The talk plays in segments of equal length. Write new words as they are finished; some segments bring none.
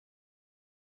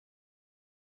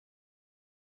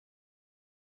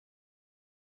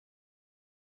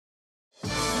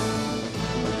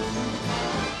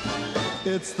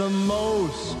It's the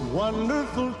most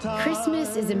wonderful time.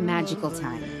 Christmas is a magical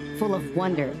time, full of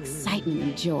wonder, excitement,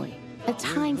 and joy. A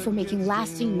time for making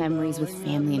lasting memories with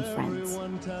family and friends.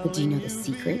 But do you know the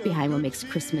secret behind what makes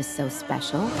Christmas so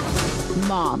special?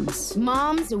 Moms.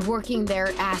 Moms working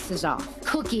their asses off.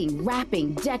 Cooking,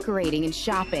 wrapping, decorating, and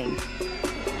shopping.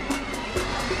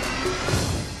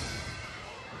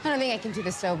 I don't think I can do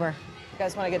this sober. You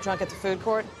guys want to get drunk at the food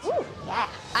court? Ooh, yeah.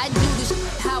 I do this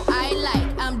how I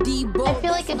like. I'm Debo. I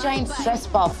feel like a giant stress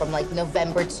ball from like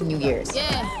November to New Year's.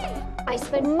 Yeah. I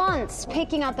spend months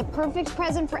picking out the perfect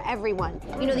present for everyone.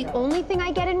 You know the only thing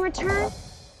I get in return?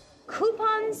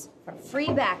 Coupons for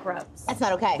free back rubs. That's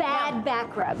not okay. Bad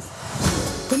back rubs.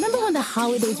 Remember when the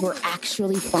holidays were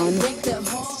actually fun?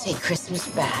 Let's take Christmas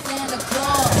back.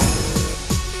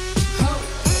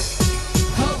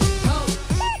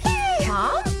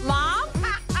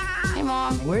 Hi,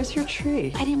 Mom. Where's your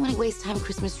tree? I didn't want to waste time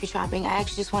Christmas tree shopping. I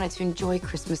actually just wanted to enjoy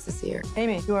Christmas this year.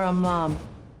 Amy, you are a mom.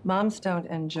 Moms don't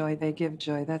enjoy, they give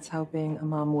joy. That's how being a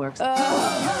mom works.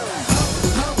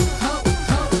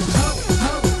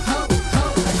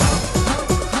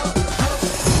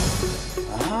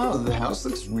 Wow, the house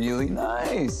looks really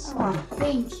nice. Oh,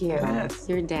 thank you. Yes.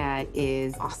 Your dad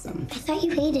is awesome. I thought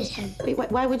you hated him. Wait,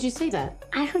 why would you say that?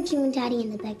 I heard you and Daddy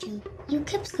in the bedroom. You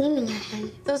kept screaming at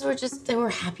him. They were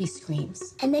happy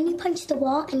screams. And then you punched the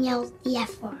wall and yelled the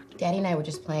F word. Daddy and I were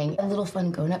just playing a little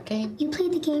fun grown-up game. You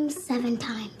played the game 7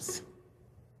 times.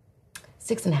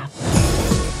 6.5.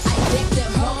 I take the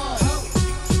home.